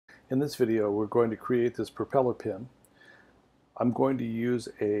In this video, we're going to create this propeller pin. I'm going to use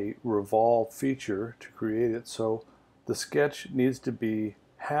a revolve feature to create it, so the sketch needs to be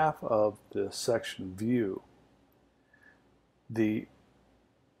half of the section view. The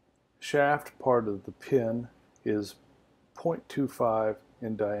shaft part of the pin is 0.25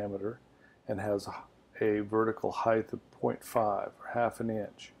 in diameter and has a vertical height of 0.5 or half an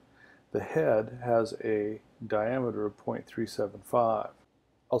inch. The head has a diameter of 0.375.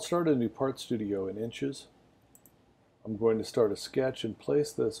 I'll start a new Part Studio in inches. I'm going to start a sketch and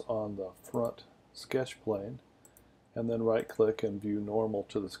place this on the front sketch plane, and then right click and view normal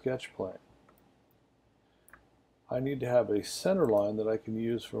to the sketch plane. I need to have a center line that I can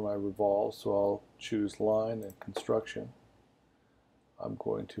use for my revolve, so I'll choose line and construction. I'm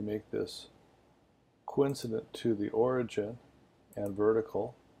going to make this coincident to the origin and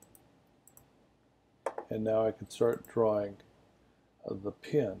vertical, and now I can start drawing the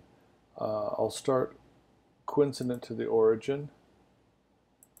pin. I'll start coincident to the origin,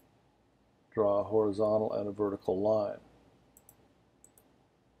 draw a horizontal and a vertical line.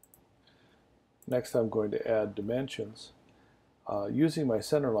 Next I'm going to add dimensions. Using my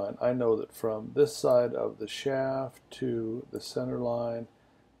center line, I know that from this side of the shaft to the center line,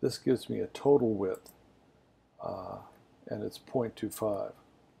 this gives me a total width, and it's 0.25.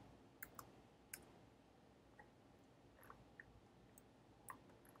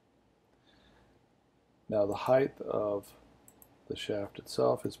 Now the height of the shaft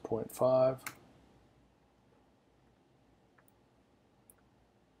itself is 0.5.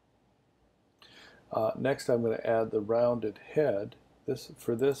 Next I'm going to add the rounded head.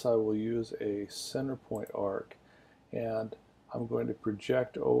 For this I will use a center point arc, and I'm going to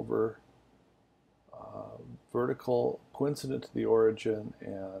project over vertical coincident to the origin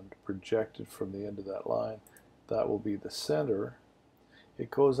and projected from the end of that line. That will be the center. It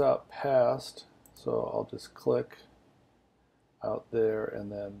goes out past, so I'll just click out there and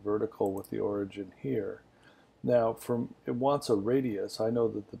then vertical with the origin here. Now it wants a radius. I know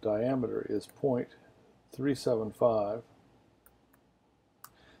that the diameter is 0.375,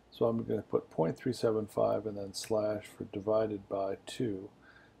 so I'm going to put 0.375 and then slash for divided by 2.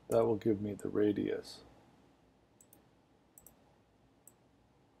 That will give me the radius.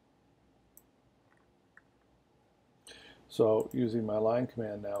 So using my line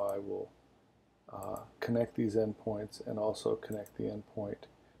command now, I will connect these endpoints and also connect the endpoint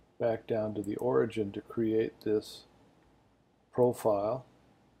back down to the origin to create this profile.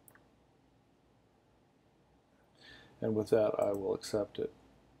 And with that I will accept it.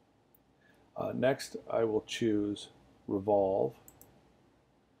 Next I will choose revolve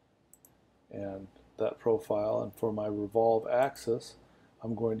and that profile, and for my revolve axis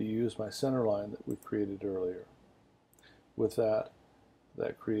I'm going to use my center line that we created earlier. With that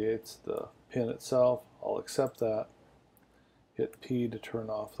creates the pin itself. I'll accept that, hit P to turn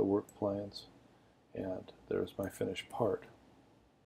off the work planes, and there's my finished part.